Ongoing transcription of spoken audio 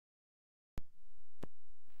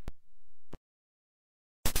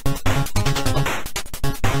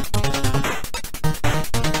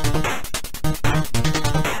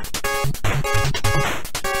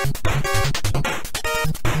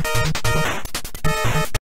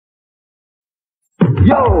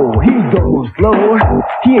Whoa, he's going slow.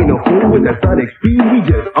 He ain't no fool with that Sonic speed, he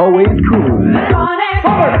just always cool. Sonic,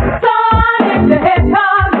 Sonic the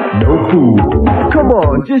Hedgehog. No fool. Come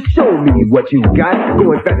on, just show me what you got.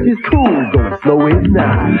 Going fast is cool, going slow is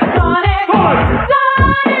not. Sonic,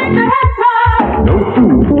 Sonic the Hedgehog. No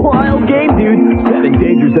fool. Wild game, dude. Setting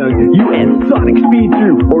danger zone. You and Sonic speed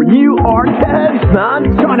through, or you are toast,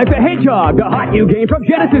 man. Sonic the Hedgehog, the hot new game from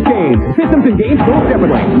Genesis Games. Systems and games sold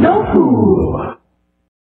separately. No fool.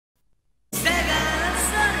 Sega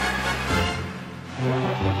Sonic.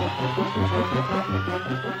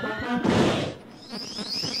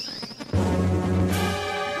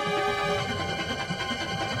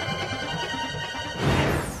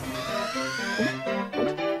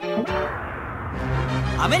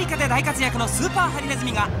 アメリカで大活躍のスーパーハリネズ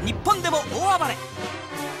ミが日本でも大暴れ。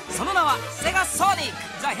その名はセガソニッ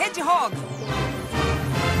ク・ザ・ヘッジホーグ。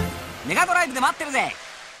メガドライブで待ってるぜ。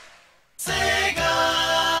セ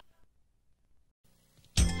ガ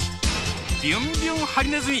ビュンビュンハ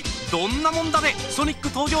リネズミ、どんなもんだでソニック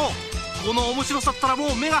登場。この面白さったらも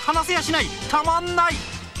う目が離せやしない、たまんない。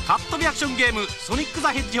カットビアクションゲームソニック・ザ・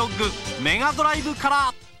ヘッジホッグメガドライブか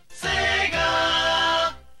ら。セ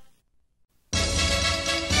ガ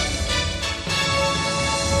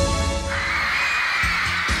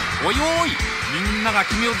おいおい、みんなが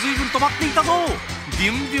君を随分と待っていたぞ。ビ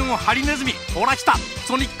ュンビュンハリネズミ、ほら来た、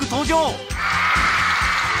ソニック登場。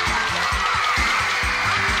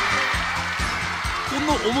こ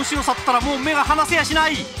の面白さったらもう目が離せやしな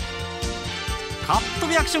い。カット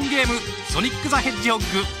ビアクションゲームソニック・ザ・ヘッジホ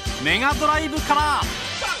ッグメガドライブから。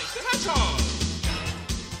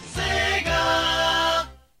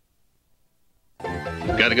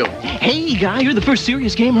Gotta go. Hey, guy, you're the first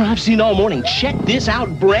serious gamer I've seen all morning. Check this out.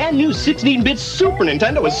 Brand new 16-bit Super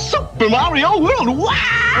Nintendo with Super Mario World.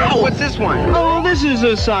 Wow! Oh, what's this one? Oh, this is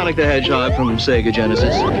a Sonic the Hedgehog from Sega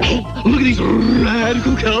Genesis. Hey, look at these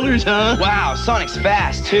radical colors, huh? Wow, Sonic's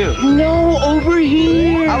fast, too. No, over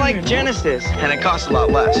here. I like Genesis, and it costs a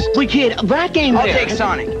lot less. Wait, kid, that game I'll there. take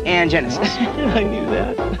Sonic and Genesis. I knew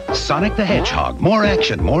that. Sonic the Hedgehog. More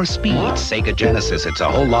action, more speed. Sega Genesis, it's a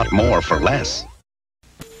whole lot more for less.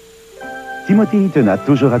 Timothy Eaton a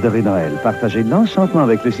toujours adoré Noël. Partagez l'enchantement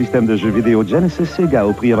avec le système de jeux vidéo Genesis Sega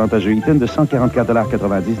au prix avantageux Eaton de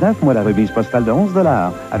 144,99 $ moins la remise postale de 11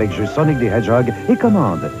 $, avec jeux Sonic the Hedgehog et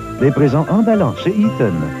commande. Des présents emballants chez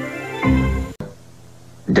Eaton.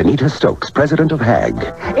 Danita Stokes, president of HAG.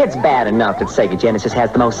 It's bad enough that Sega Genesis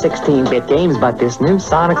has the most 16-bit games, but this new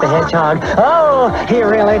Sonic the Hedgehog, oh, he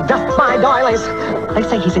really ducked my doilies. They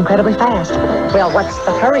say he's incredibly fast. Well, what's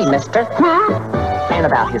the hurry, mister? And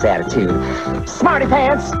about his attitude. Smarty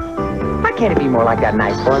pants! Why can't it be more like that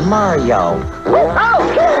nice boy Mario? Oh!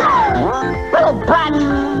 Little button!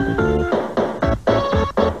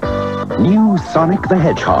 New Sonic the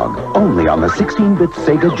Hedgehog, only on the 16-bit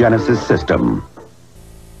Sega Genesis system.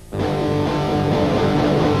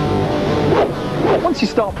 Once you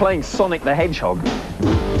start playing Sonic the Hedgehog,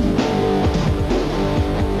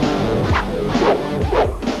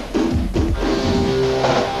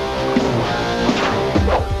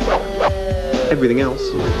 Everything else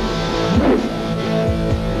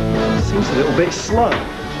seems a little bit slow.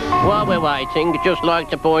 While we're waiting, I'd just like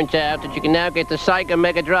to point out that you can now get the Sega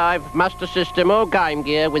Mega Drive, Master System or Game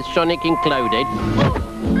Gear with Sonic included.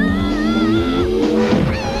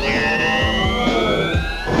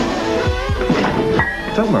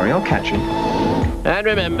 Don't worry, I'll catch him. And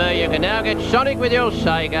remember, you can now get Sonic with your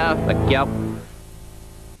Sega. Thank you.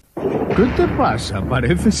 ¿Qué te pasa?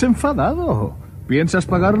 Pareces enfadado. ¿Piensas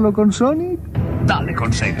pagarlo con Sonic? Dale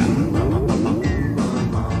con Sega.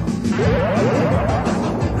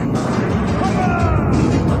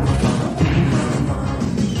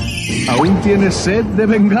 ¿Aún tienes sed de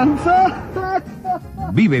venganza?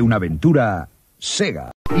 Vive una aventura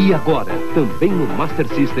Sega. E agora, também no Master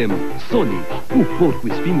System, Sonic, o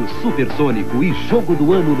porco-espinho supersônico e jogo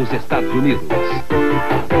do ano nos Estados Unidos.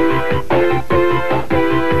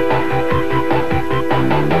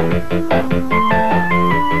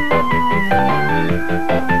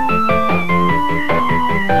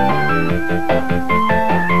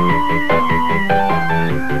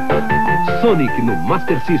 Sonic no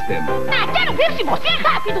Master System. Quero ver se você é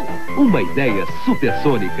rápido! Uma ideia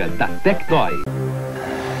supersônica da Tectoy.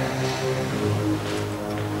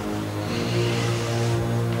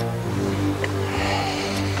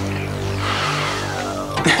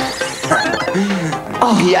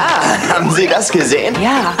 Oh ja, haben Sie das gesehen?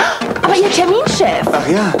 Ja, aber Ihr Terminchef. Ach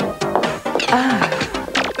ja.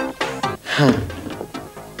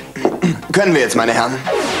 Können wir jetzt, meine Herren?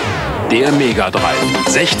 Der Mega Drive.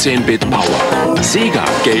 16-Bit Power. Sega.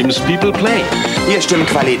 Games People Play. Hier stimmen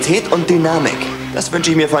Qualität und Dynamik. Das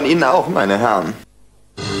wünsche ich mir von Ihnen auch, meine Herren.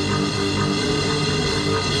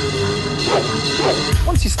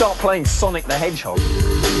 Once you start playing Sonic the Hedgehog,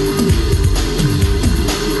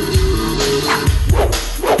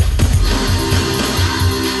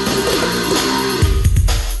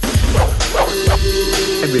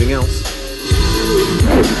 everything else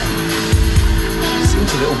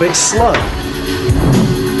seems a little bit slow.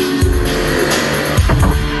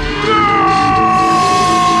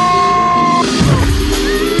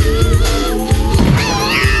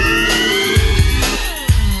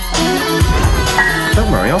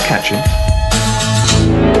 Don't worry, I'll catch him.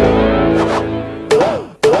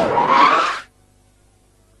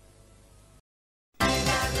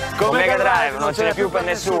 Con Mega Drive non ce n'è più per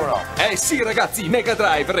nessuno. Eh sì ragazzi, Mega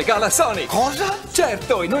Drive regala Sonic. Cosa?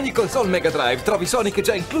 Certo, in ogni console Mega Drive trovi Sonic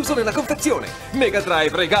già incluso nella confezione. Mega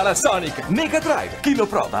Drive regala Sonic. Mega Drive, chi lo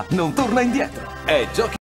prova non torna indietro.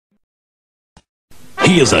 Giochi.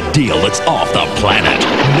 Here's a deal that's off the planet.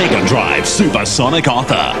 Mega Drive Supersonic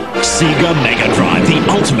Author. Sega Mega Drive, the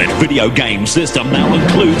ultimate video game system, now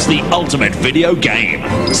includes the ultimate video game.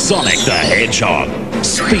 Sonic the Hedgehog.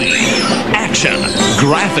 Speed, action,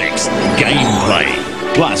 graphics, gameplay.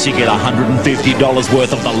 Plus you get $150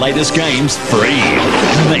 worth of the latest games free.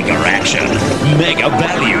 Mega action, mega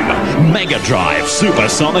value. Mega Drive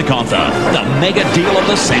Supersonic Author. The mega deal of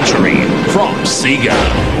the century. From Sega.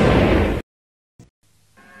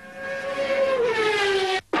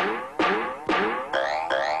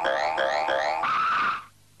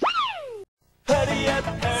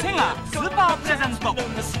 Sega スーパープレゼント。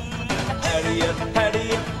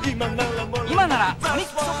今ならソニッ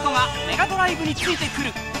クソフトがメガドライブについてく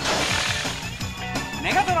る。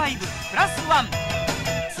メガドライブプラス1。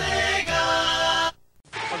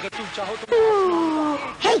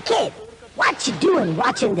Hey kid, what you doing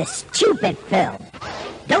watching this stupid film?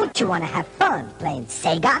 Don't you want to have fun playing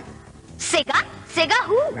Sega? Sega? Sega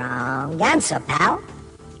who? Wrong answer, pal.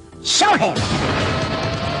 Show him.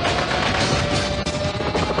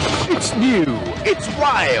 It's new, it's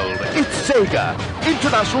wild, it's Sega.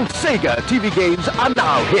 International Sega TV games are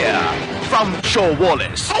now here. From Shaw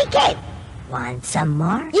Wallace. Hey kid, want some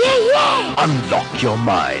more? Yeah! Unlock your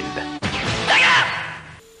mind.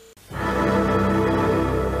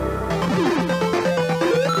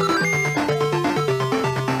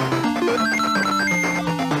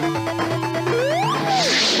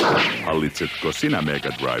 Hallitsetko sinä Mega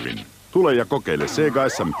Driven? Tule ja kokeile Sega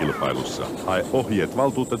SM-kilpailussa. Hae ohjeet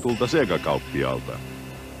valtuutetulta Sega-kauppialta.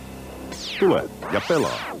 Tule ja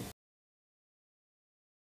pelaa.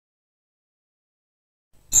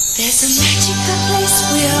 There's a magical place,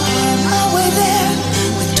 we're on our way there,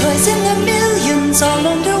 with toys in the millions all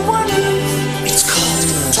under one roof. It's called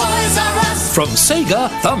Toys R Us. From Sega,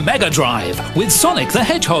 the Mega Drive, with Sonic the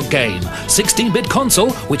Hedgehog game. 16-bit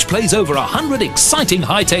console which plays over 100 exciting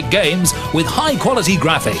high-tech games with high-quality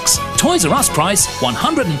graphics. Toys R Us price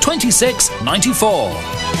 $126.94.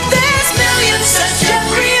 There's millions such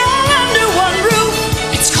every all under one roof.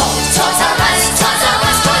 It's called Toys R Us, Toys R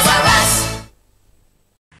Us, Toys R Us.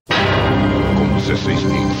 Com 16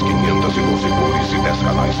 bits, 512 cores e 10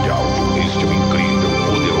 canais de áudio, este é o incrível,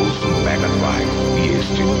 poderoso Mega Drive. E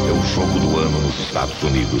este é o jogo do ano nos Estados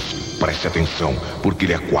Unidos. Preste atenção, porque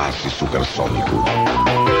ele é quase supersônico.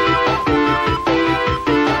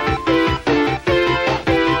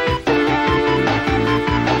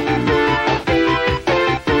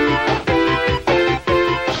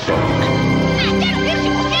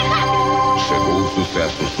 Chegou o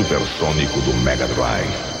sucesso supersônico do Mega Drive.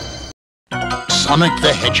 Sonic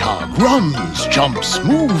the Hedgehog runs, jumps,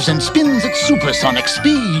 moves, and spins at supersonic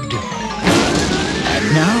speed.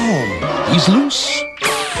 And now, he's loose.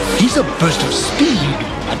 He's a burst of speed,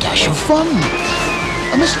 a dash of fun,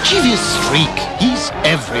 a mischievous streak. He's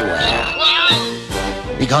everywhere.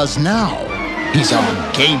 Because now, he's on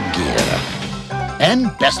Game Gear.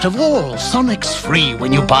 And best of all, Sonic's free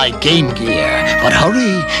when you buy Game Gear. But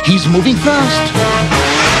hurry, he's moving fast.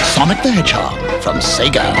 Sonic the Hedgehog from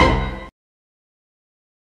Sega.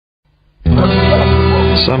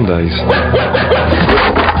 Some days,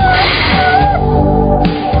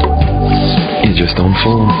 you're just on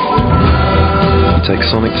form. You take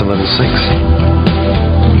Sonic to level 6,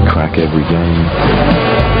 you crack every game,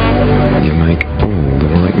 you make all the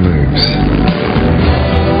right moves.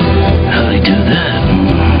 How do you do that?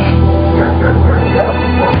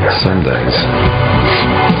 Some days,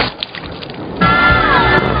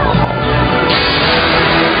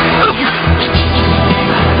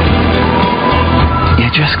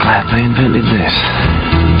 you're just glad they invented this.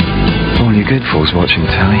 fools watching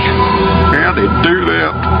telly. Yeah, they do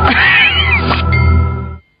that.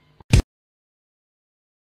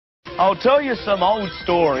 I'll tell you some old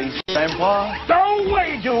stories, Grandpa. No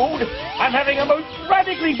way, dude! I'm having a most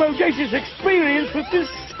radically bodacious experience with this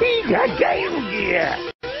Sega Game Gear.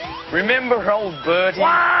 Remember old Bertie?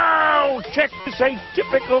 Wow! Check this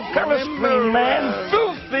atypical color screen, man.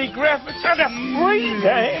 Filthy graphics and a free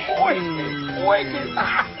game. Wicked.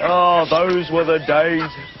 Oh, those were the days.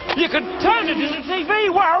 You could turn it into TV.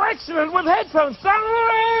 Wow, excellent with headphones.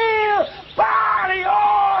 Party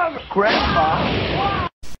on! Grandpa.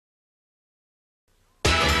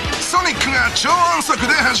 ソニックが超音速で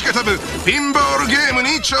弾け飛ぶピンボールゲーム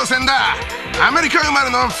に挑戦だ。アメリカ生まれ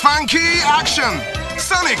のファンキーアクション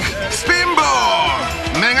ソニックスピンボ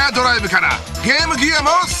ール。メガドライブからゲームギア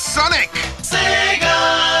もソニック。セ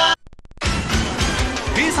ガ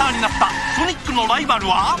ペーサーになったソニックのライバル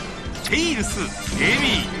はテイルス、エ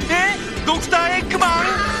ミー、ドクターエッグマン。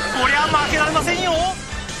こりゃ負けられませんよ。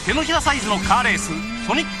手のひらサイズのカーレース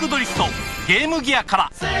ソニックドリフトゲームギアから。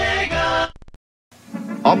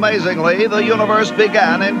Amazingly, the universe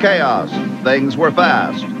began in chaos. Things were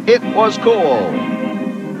fast. It was cool.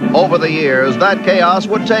 Over the years, that chaos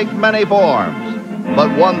would take many forms.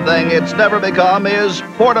 But one thing it's never become is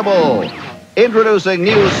portable. Introducing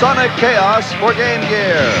new Sonic Chaos for Game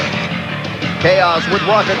Gear. Chaos with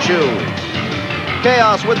rocket shoes.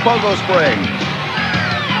 Chaos with pogo springs.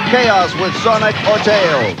 Chaos with Sonic or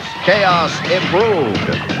Tails. Chaos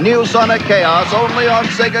improved. New Sonic Chaos only on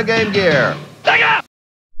Sega Game Gear. Sega!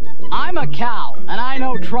 I'm a cow, and I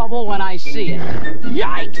know trouble when I see it.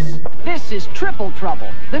 Yikes! This is Triple Trouble,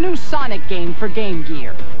 the new Sonic game for Game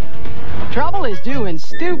Gear. Trouble is doing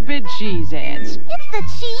stupid cheese ads. It's the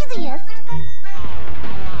cheesiest.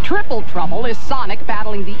 Triple Trouble is Sonic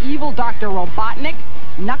battling the evil Dr. Robotnik,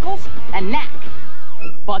 Knuckles, and Knack.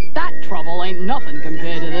 But that trouble ain't nothing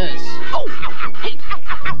compared to this.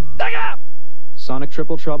 Sega! Sonic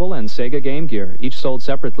Triple Trouble and Sega Game Gear, each sold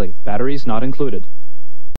separately. Batteries not included.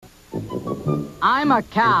 I'm a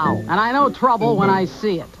cow, and I know trouble when I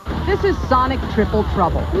see it. This is Sonic Triple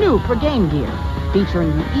Trouble, new for Game Gear,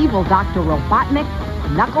 featuring the evil Dr. Robotnik,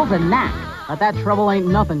 Knuckles, and Knack. But that trouble ain't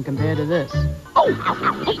nothing compared to this.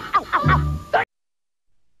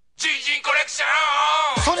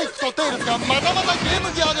 Sonic と Tails がまたまたゲーム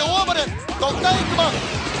ギアで大暴れ。ドクターエッグマン、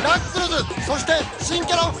ナックルズ、そして新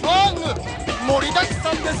キャラファング。盛りだく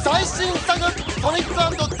さんで最新作ソニック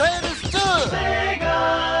&テイルス2。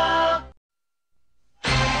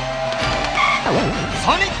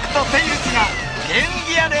ソニックとテイルスがゲーム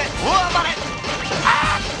ギアで大暴れ。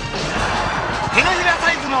手のひら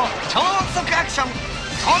サイズの超音速アクション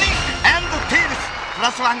ソニック&テイルスプ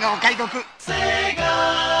ラスワンがお買い得。移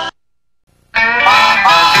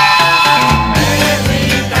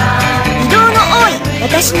動の多い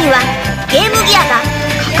私にはゲームギアが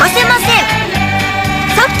欠かせません。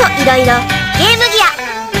ちょっといろいろゲームギア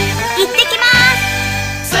行ってきま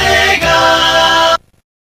す。セガ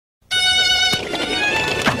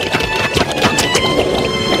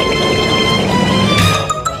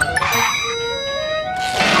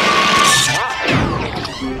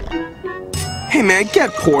Hey man,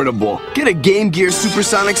 get portable. Get a Game Gear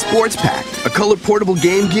Supersonic Sports Pack. A color portable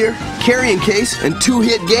Game Gear, carrying case, and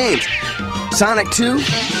 2-hit games. Sonic 2,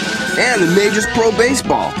 and the Majors Pro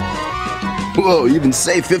Baseball. Whoa, you even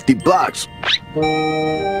save $50.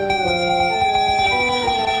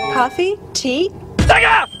 Coffee? Tea?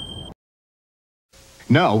 Sega!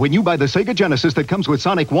 Now, when you buy the Sega Genesis that comes with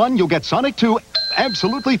Sonic 1, you'll get Sonic 2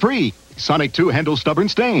 absolutely free. Sonic 2 handles stubborn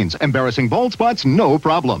stains, embarrassing bald spots, no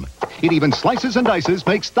problem. It even slices and dices,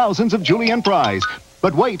 makes thousands of julienne fries.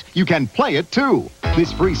 But wait, you can play it too.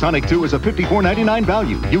 This free Sonic 2 is a $54.99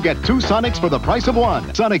 value. You get 2 Sonics for the price of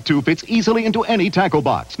 1. Sonic 2 fits easily into any tackle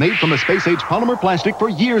box. Made from a space-age polymer plastic for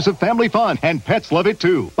years of family fun. And pets love it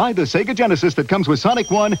too. Buy the Sega Genesis that comes with Sonic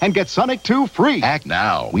 1 and get Sonic 2 free. Act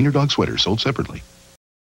now. Wiener Dog Sweater sold separately.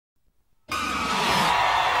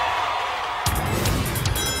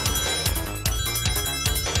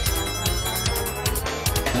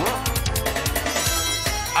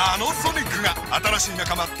 あのソニックが新しい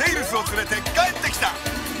仲間テイルスを連れて帰ってきた。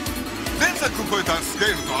前作を超えたスケー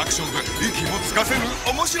ルとアクションで息もつかせぬ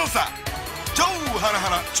面白さ。超ハラハ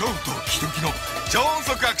ラ超ドキドキの超音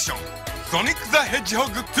速アクションソニック・ザ・ヘッジホ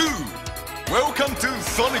ッグ2 Welcome to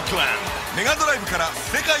Sonic Land メガドライブから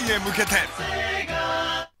世界へ向けて。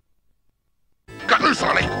Go,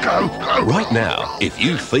 Sonic, go, go! Right now, if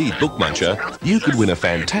you feed Book Muncher, you could win a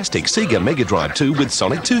fantastic Sega Mega Drive 2 with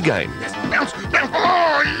Sonic 2 game. Bounce, bounce,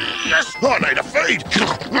 oh, yes! I need a feed!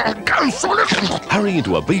 Go, Sonic! Hurry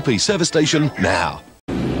into a BP service station now.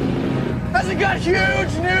 How's it got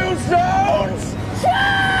huge new zones?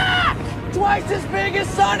 Check! Twice as big as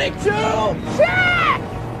Sonic 2? Check!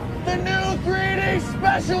 The new 3D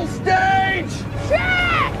special stage?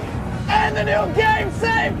 Check! And the new game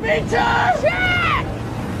save feature? Check!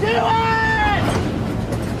 Do it!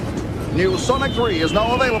 New Sonic 3 is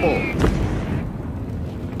now available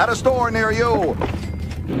at a store near you.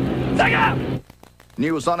 Sega!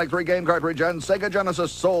 New Sonic 3 game cartridge and Sega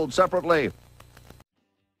Genesis sold separately.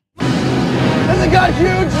 Has it got huge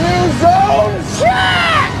new zones?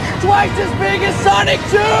 Check! Twice as big as Sonic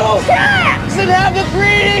 2? Check! Does it have the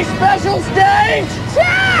 3D special stage?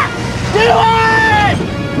 Check! Do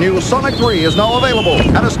it! New Sonic 3 is now available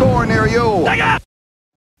at a store near you. Sega!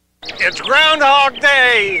 It's Groundhog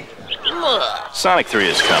Day! Sonic 3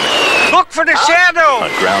 is coming. Look for the shadow!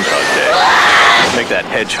 On Groundhog Day. Make that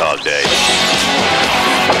Hedgehog Day.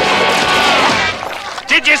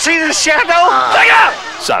 Did you see the shadow? Sega!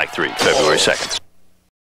 Sonic 3, February 2nd.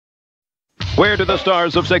 Where do the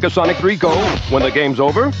stars of Sega Sonic 3 go when the game's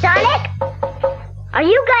over? Sonic? Are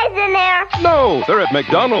you guys in there? No, they're at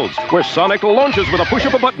McDonald's, where Sonic launches with a push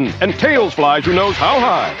of a button and Tails flies who knows how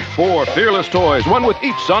high. 4 fearless toys, one with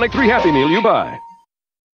each Sonic 3 Happy Meal you buy.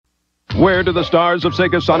 Where do the stars of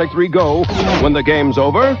Sega Sonic 3 go when the game's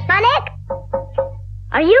over? Sonic?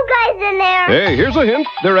 Are you guys in there? Hey, here's a hint.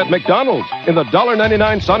 They're at McDonald's in the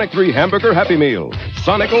 $1.99 Sonic 3 Hamburger Happy Meal.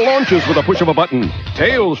 Sonic launches with a push of a button.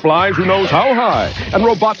 Tails flies who knows how high. And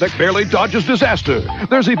Robotnik barely dodges disaster.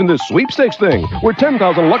 There's even this sweepstakes thing where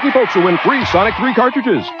 10,000 lucky folks will win free Sonic 3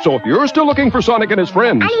 cartridges. So if you're still looking for Sonic and his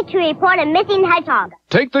friends, I need to report a missing hedgehog.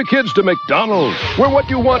 take the kids to McDonald's, where what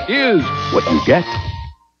you want is what you get.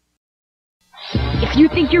 If you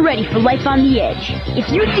think you're ready for life on the edge, if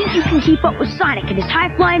you think you can keep up with Sonic and his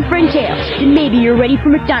high-flying friend Tails, then maybe you're ready for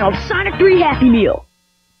McDonald's Sonic 3 Happy Meal.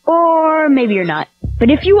 Or maybe you're not. But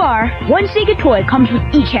if you are, one Sega toy comes with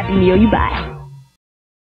each Happy Meal you buy.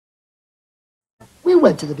 We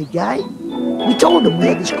went to the big guy. We told him we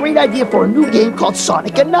had this great idea for a new game called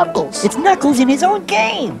Sonic and Knuckles. It's Knuckles in his own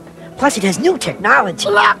game. Plus, it has new technology.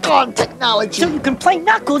 Lock-on technology. So you can play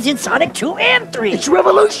Knuckles in Sonic 2 and 3. It's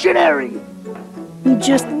revolutionary. He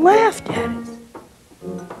just laughed at us.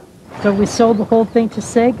 So we sold the whole thing to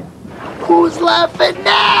Sega. Who's laughing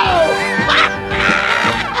now?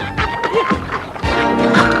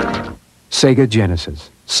 Sega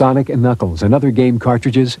Genesis, Sonic and Knuckles, and other game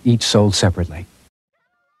cartridges, each sold separately.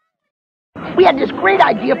 We had this great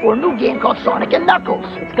idea for a new game called Sonic and Knuckles.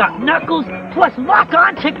 It's got Knuckles plus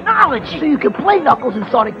lock-on technology. So you can play Knuckles in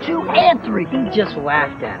Sonic 2 and 3. He just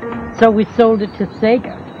laughed at us. So we sold it to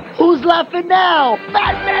Sega. Who's laughing now?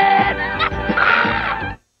 Batman!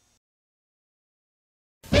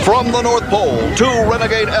 From the North Pole, 2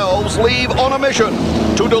 renegade elves leave on a mission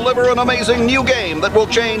to deliver an amazing new game that will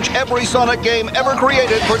change every Sonic game ever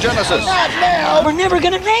created for Genesis. Not now! We're never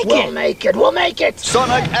gonna make it! We'll make it! We'll make it!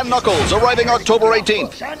 Sonic and Knuckles, arriving October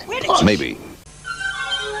 18th. Maybe.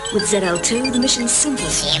 With ZL2, the mission's simple.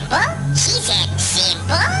 Simple? She said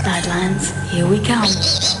simple? Badlands, here we come.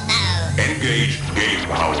 Engage game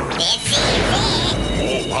power.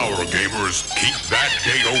 All power gamers, keep that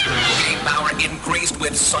gate open. Game power increased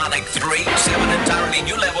with Sonic 3. 7 entirely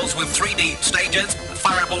new levels with 3D stages,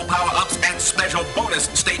 fireball power-ups, and special bonus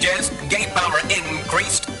stages. Game power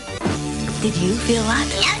increased. Did you feel that?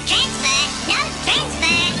 No transfer! No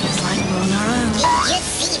transfer! It's like we're on our own. Did you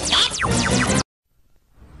see that?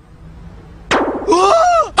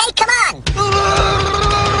 Hey, come on!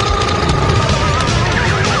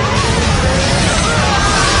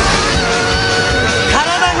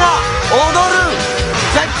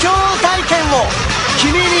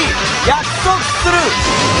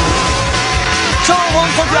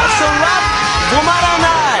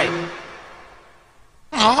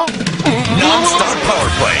 Non-stop power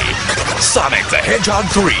play. Sonic the Hedgehog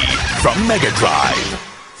 3 from Mega Drive.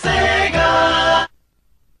 Sega!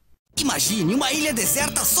 Imagine uma ilha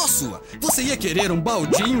deserta só sua. Você ia querer um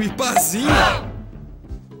baldinho e pazinho?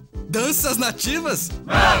 Danças nativas?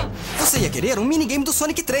 Você ia querer um minigame do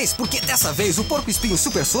Sonic 3, porque dessa vez o porco-espinho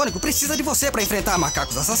supersônico precisa de você para enfrentar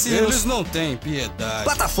macacos assassinos. Eles não têm piedade.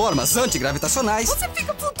 Plataformas antigravitacionais. Você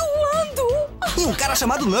fica flutuando. E um cara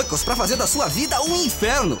chamado Knuckles para fazer da sua vida um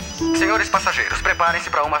inferno. Senhores passageiros, preparem-se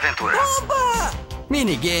para uma aventura. Oba!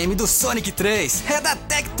 Minigame do Sonic 3. É da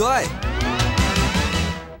Tectoy.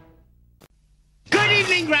 Good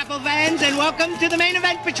evening, Grapple fans, and welcome to the main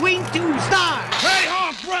event between 2 stars. Hey,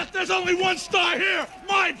 half breath, there's only 1 star here.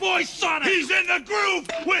 My boy Sonic. He's in the groove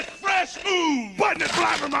with fresh moves. Button and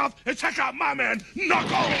blabbermouth and check out my man,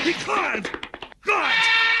 Knuckles. He climbs, glides,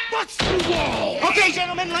 What's the wall? Okay,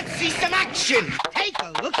 gentlemen, let's see some action. Take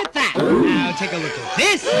a look at that. Now take a look at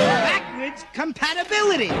this. Backwards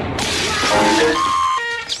compatibility.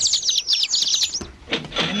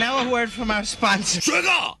 And now a word from our sponsor.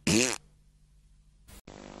 Sega!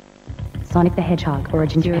 Sonic the Hedgehog,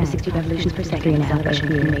 origin 0 to 60 revolutions per second, 3.5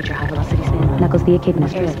 speed and major high velocity spin. Knuckles the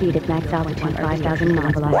Echidna, air speed at max altitude, 5,000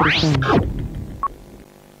 non-velocity spin.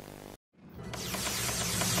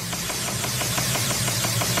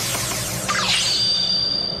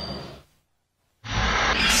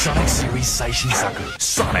 Sonic Series 最新作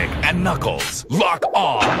Sonic and Knuckles Lock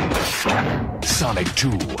On Sonic 2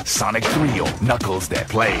 Sonic 3を Knuckles で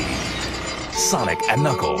Play Sonic and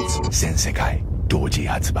Knuckles 全世界同時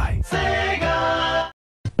発売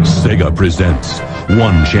Sega presents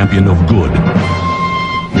one champion of good,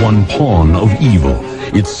 one pawn of evil.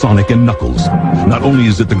 It's Sonic and Knuckles. Not only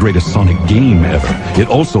is it the greatest Sonic game ever, it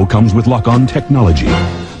also comes with lock-on technology.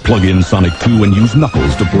 Plug in Sonic 2 and use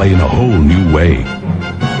Knuckles to play in a whole new way.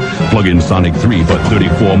 Plug in Sonic 3 for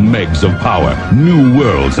 34 megs of power, new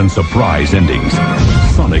worlds, and surprise endings.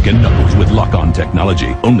 Sonic and Knuckles with lock-on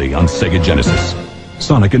technology, only on Sega Genesis.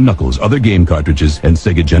 Sonic and Knuckles, other game cartridges, and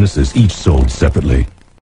Sega Genesis each sold separately.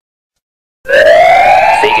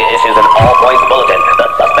 Sega issues an all-points bulletin. The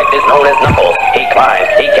suspect is known as Knuckles. He climbs,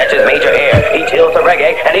 he catches major air, he chills the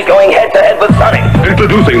reggae, and he's going head-to-head with Sonic.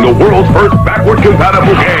 Introducing the world's first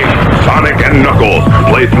backward-compatible game, Sonic and Knuckles.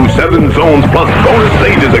 Play through 7 zones plus bonus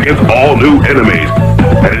stages against all new enemies.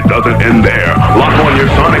 And it doesn't end there. Lock on your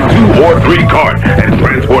Sonic 2 or 3 cart and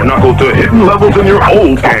transport Knuckles to hidden levels in your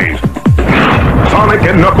old games. Sonic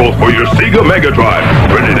and Knuckles for your Sega Mega Drive.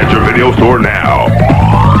 Printed at your video store now.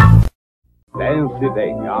 Dance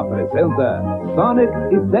Day apresenta Sonic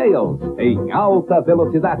e Tails em alta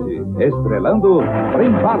velocidade, estrelando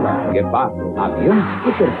Trimbala, Guepardo, Avião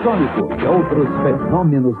Supersônico e outros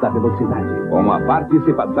fenômenos da velocidade, com a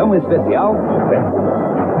participação especial do vento.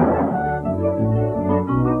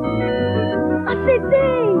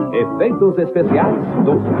 Acertei! Efeitos especiais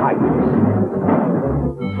dos raios.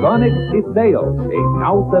 Sonic e Tails em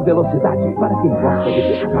alta velocidade, para quem gosta de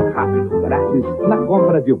viajar rápido, grátis, na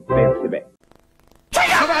compra de PSB.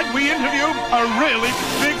 How about we interview a really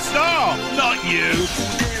big star? Not you.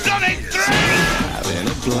 Sonic 3! Having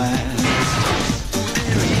a blast.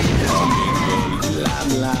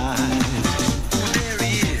 There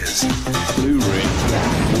he is. Blu-ray.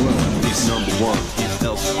 He's #1. He's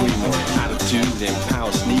El Screamer. Attitude and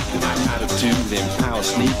power sneakers. Attitude and power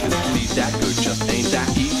sneakers. Be that good just ain't that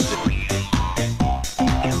easy.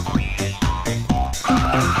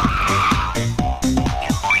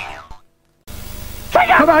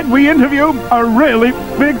 How about we interview a really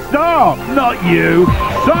big star? Not you.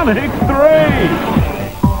 Sonic 3!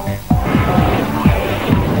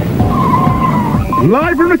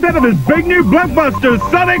 Live from the set of his big new blockbuster,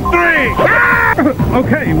 Sonic 3! Ah!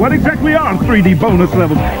 Okay, what exactly are 3D bonus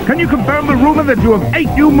levels? Can you confirm the rumor that you have 8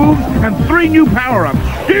 new moves and 3 new power-ups?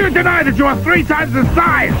 Do you deny that you are 3 times the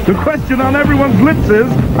size? The question on everyone's lips is,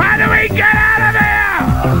 how do we get out of here?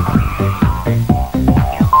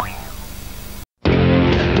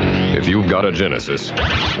 If you've got a Genesis,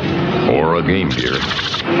 or a Game Gear,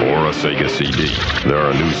 or a Sega CD, there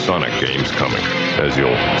are new Sonic games coming. As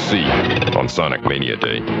you'll see on Sonic Mania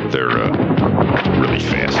Day, they're really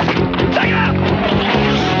fast.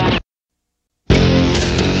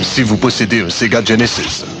 Si vous possédez un Sega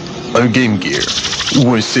Genesis, un Game Gear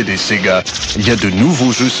ou un CD Sega, il y a de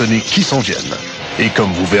nouveaux jeux Sonic qui s'en viennent. Et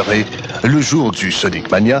comme vous verrez, le jour du Sonic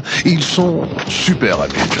Mania, ils sont super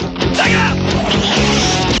rapides.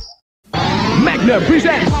 Magna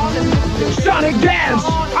presents Sonic Dance!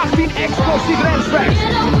 Acting Explosive Dance Tracks!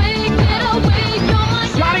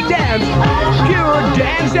 Sonic Dance! Pure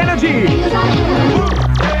dance energy!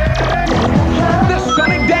 The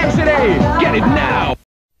Sonic Dance today! Get it now!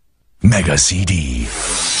 Mega CD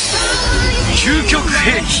究極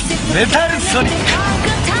兵器メタルソニック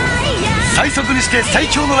最速にして最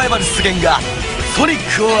強のライバル出現がソニ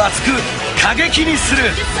ックを熱く過激にす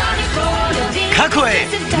る過去へ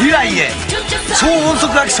未来へ超音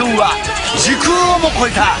速アクションは時空をも超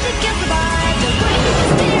えた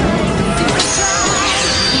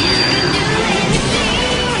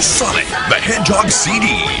Sonic the Hedgehog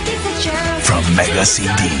CD from Mega CD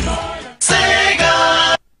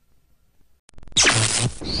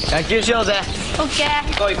野球しようぜ。オッケー。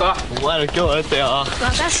行こう行こう。お前ら今日はやったよ。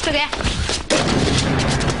任しとけ。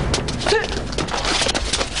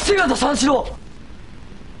姿三四郎。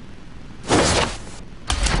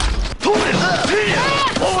通れ。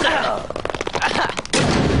ほら。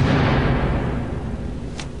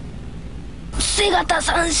姿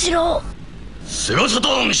三四郎。セガサタ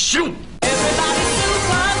ーンしろ。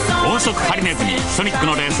音速ハリネズミソニック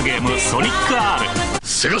のレースゲームソニック R。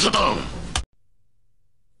 セガサターン。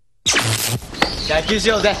野球し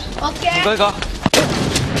ようぜ。オッケー。行こう行こ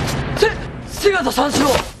う。セガと三四郎。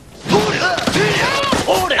オ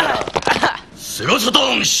ーレセガサタ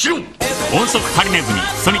ーンしろ。音速ハリネズミ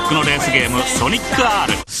ソニックのレースゲームソニック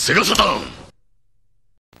R。 セガサターン。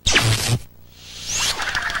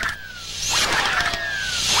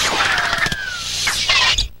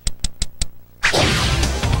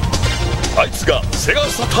あいつがセガ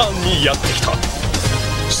サターンにやってきた。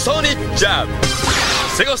ソニックジャム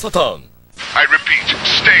セガサターン。 I repeat,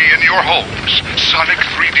 stay in your homes. Sonic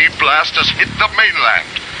 3D Blast has hit the mainland.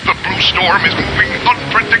 The blue storm is moving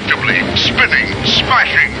unpredictably, spinning,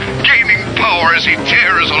 smashing, gaining power as he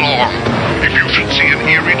tears along. If you should see an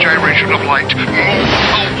eerie gyration of light, move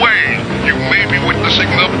away. You may be witnessing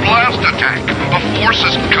the blast attack, a force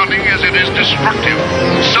as cunning as it is destructive.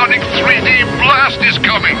 Sonic 3D Blast is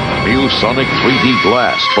coming. New Sonic 3D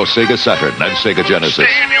Blast for Sega Saturn and Sega Genesis.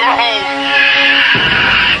 Stay in your home.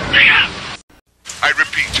 I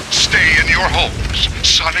repeat, stay in your homes.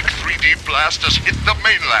 Sonic 3D Blast has hit the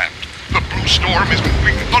mainland. The blue storm is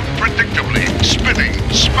moving unpredictably, spinning,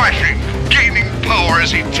 smashing, gaining power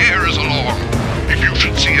as he tears along. If you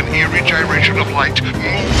should see an eerie gyration of light, move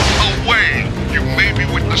away. You may be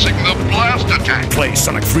witnessing the blast attack. Play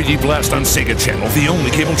Sonic 3D Blast on Sega Channel, the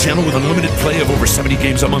only cable channel with unlimited play of over 70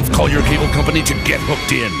 games a month. Call your cable company to get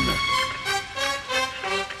hooked in.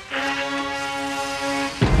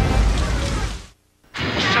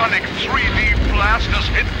 Sonic 3D Blast has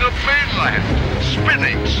hit the mainland.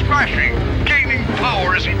 Spinning, smashing, gaining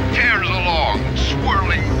power as he tears along.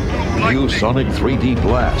 Swirling blue lightning. New Sonic 3D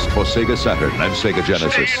Blast for Sega Saturn and Sega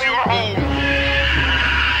Genesis. Stay in your home.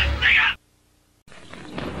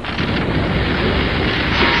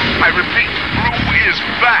 I repeat, blue is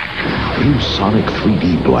back. New Sonic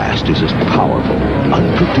 3D Blast is as powerful,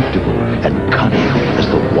 unpredictable, and cunning as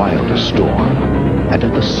the wildest storm. And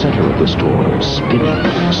at the center of the storm,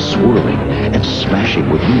 spinning, swirling, and smashing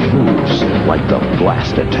with new moves like the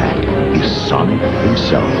blast attack, is Sonic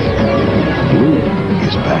himself. Blue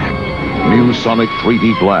is back. New Sonic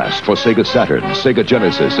 3D Blast for Sega Saturn, Sega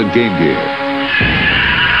Genesis, and Game Gear.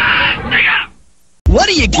 What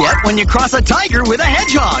do you get when you cross a tiger with a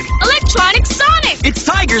hedgehog? Electronic Sonic! It's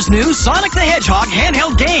Tiger's new Sonic the Hedgehog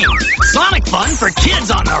handheld game. Sonic fun for kids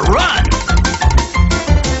on the run.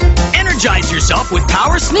 Energize yourself with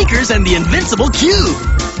power sneakers and the invincible cube.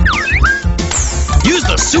 Use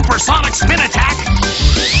the supersonic spin attack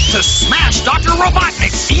to smash Dr.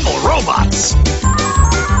 Robotnik's evil robots.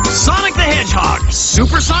 Sonic the Hedgehog,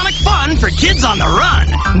 supersonic fun for kids on the run.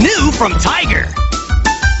 New from Tiger.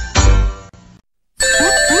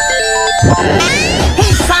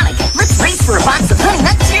 Hey Sonic, let's race for a box of Honey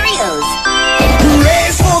Nut Cheerios.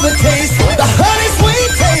 Race for the taste, the honey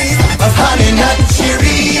sweet taste of Honey Nut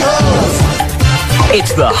Cheerios.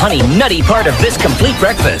 It's the honey nutty part of this complete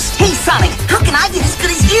breakfast. Hey Sonic, how can I be as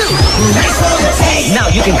good as you? Race for the taste. Now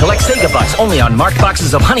you can collect Sega Bucks only on marked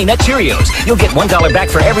boxes of Honey Nut Cheerios. You'll get $1 back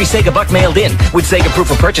for every Sega Buck mailed in, with Sega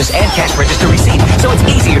proof of purchase and cash register receipt. So it's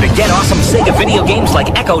easier to get awesome Sega video games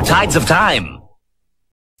like Echo Tides of Time.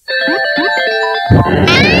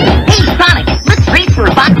 Hey Sonic, let's race for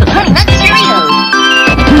a box of Honey Nut Cheerios.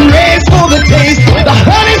 Race for the taste, the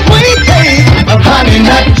honey sweet taste of Honey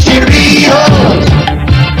Nut Cheerios.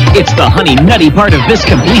 It's the honey nutty part of this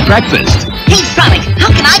complete breakfast. Hey Sonic,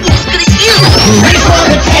 how can I be as good as you? Race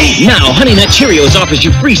for the taste. Now, Honey Nut Cheerios offers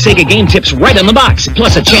you free Sega game tips right on the box,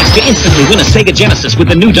 plus a chance to instantly win a Sega Genesis with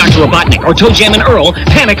the new Dr. Robotnik or Toe Jam and Earl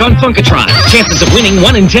Panic on Funkatron. Chances of winning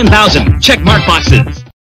 1 in 10,000. Check mark boxes.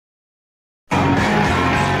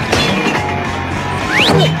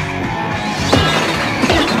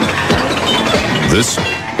 This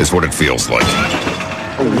is what it feels like.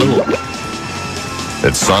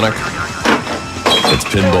 It's Sonic. It's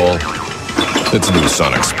pinball. It's new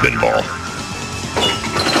Sonic Spinball.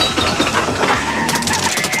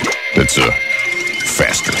 It's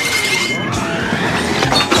faster.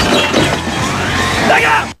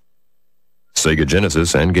 Sega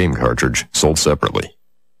Genesis and game cartridge sold separately.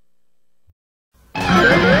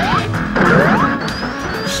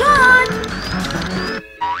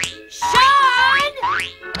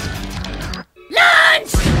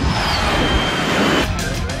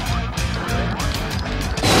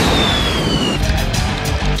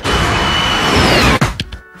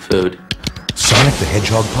 Food. Sonic the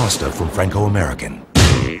Hedgehog pasta from Franco-American.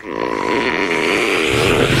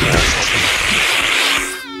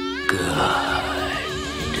 Good.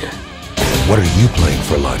 What are you playing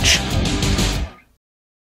for lunch?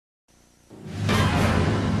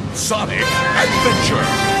 Sonic Adventure.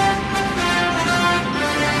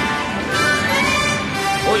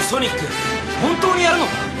 おいソニック、本当にやるの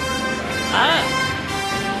か？ああ、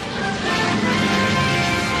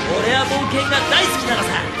俺は冒険が大好きなのさ。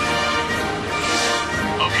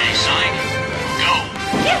 Okay, Sonic, go!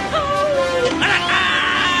 ヤッホー！あら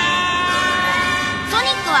ソニ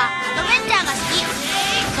ックはアドベンチャーが好き。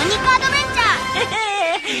ソニックアドベンチャー。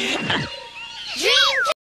ドリー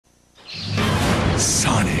ム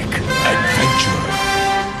Sonic Adventure.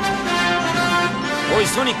 おい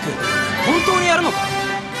ソニック、本当にやるのか？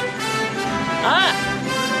ああ、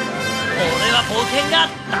俺は冒険が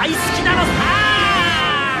大好きなのさ。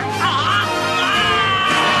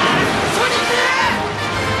ソニック！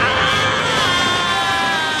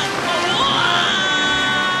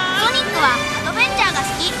ソニックはアドベンチャーが好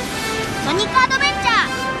き。ソニックアドベンチャー。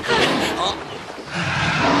ドリーム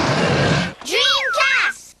キャ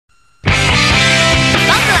スト。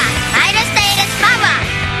僕はマイルステイルスパワー。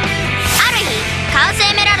ある日、カオス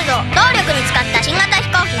エメラルドを動力に使った新型飛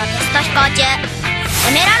行機のテスト飛行中、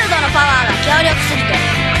エメラルドのパワーが強力すぎて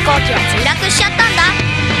飛行機は墜落しちゃったんだ。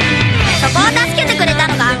そこを助けてくれた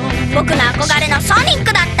のが僕の憧れのソニッ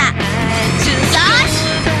クだった。よーし、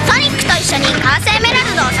ソニックと一緒にカオスエメラ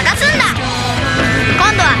ルドを探すんだ。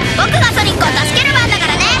今度は僕がソニックを助ける番だか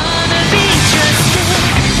らね。ドリー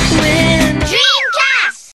ムキ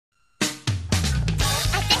ャスト。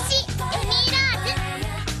あたし、エミー・ラーズ。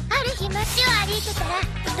ある日街を歩いてたら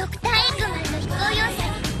ドクター・エッグマンの飛行要塞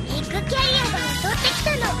にエッグキャリアが襲ってき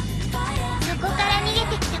たの。そこから逃げ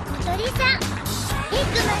てきた小鳥さん。エッ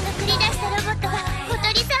グマンの繰り出したロボットが小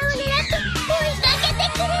鳥さんを狙って追いかけて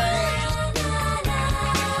くる。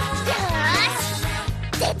よーし、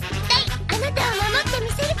絶対あなたを守ってみ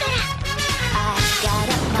せるから。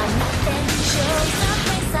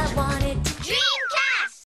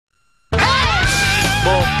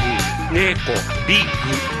僕、猫、ビッグ。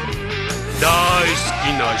大好き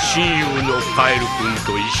な親友のカエル君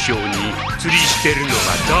と一緒に釣りしてるのが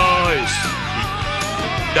大好き。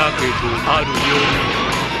だけどある夜、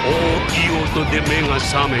大きい音で目が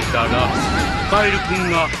覚めたら、カエル君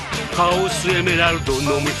がカオスエメラルドを飲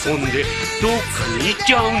み込んでどっかに行っ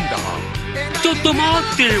ちゃうんだ。ちょっと待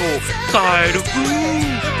ってよ、カエル君。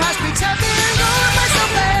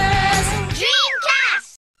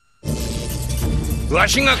わ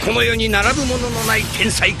しがこの世に並ぶもののない天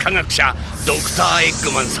才科学者ドクター・エッ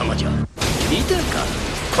グマン様じゃ。見たか、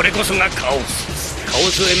これこそがカオ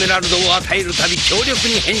スエメラルドを与えるたび強力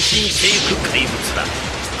に変身していく怪物だ。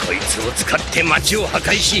こいつを使って街を破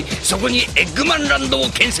壊し、そこにエッグマンランドを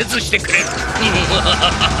建設してくれる。破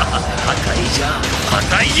壊じゃ破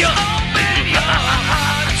壊じゃ。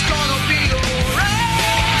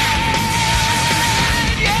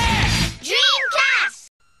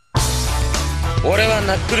俺は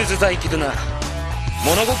ナックルズ大キドナ。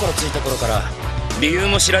物心ついた頃から理由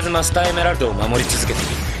も知らずマスターエメラルドを守り続けてい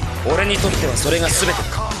る。俺にとってはそれが全て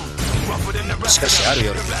だ。しかしある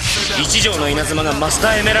夜、一条の稲妻がマスタ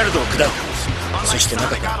ーエメラルドを砕いた。そして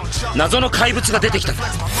中から謎の怪物が出てきたんだ。な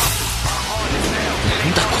んだ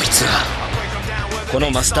こいつは。この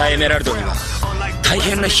マスターエメラルドには大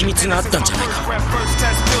変な秘密があったんじゃないか。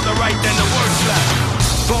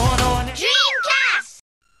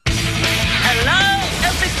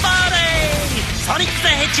ソニック・ザ・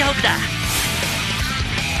ヘッジホグだ。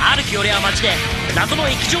ある日俺は街で謎の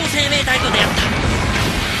液状生命体と出会った。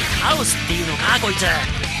カオスっていうのかこいつ。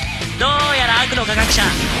どうやら悪の科学者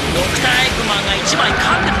ドクター・エッグマンが一枚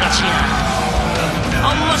噛んでるらしい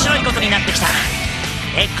な。面白いことになってきた。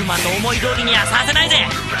エッグマンの思い通りにはさせないぜ。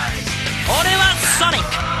俺はソニッ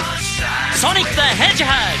ク、ソニック・ザ・ヘッジ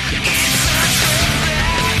ホグ。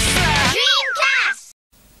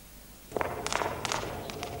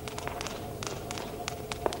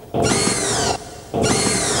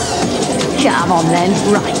Come on then,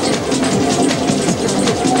 right.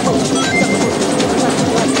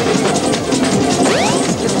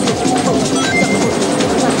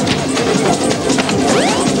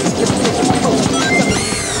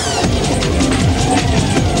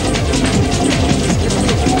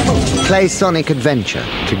 Play Sonic Adventure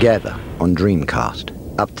together on Dreamcast.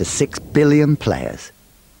 Up to 6 billion players.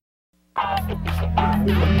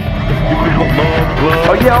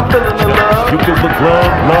 Oh yeah, I'm feeling the love. You feel the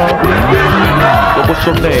love. But what's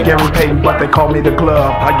your name? Gary Payton, but they call me the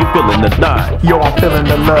glove. How you feeling tonight? Yo, I'm feeling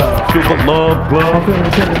the love. Feel the love. I'm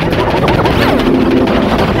feeling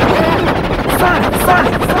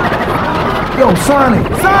Sonic. Yo, Sonic.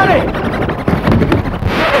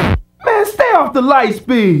 Man, stay off the light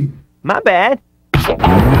speed. My bad.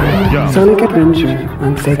 Sonic Adventure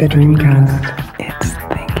on Sega Dreamcast.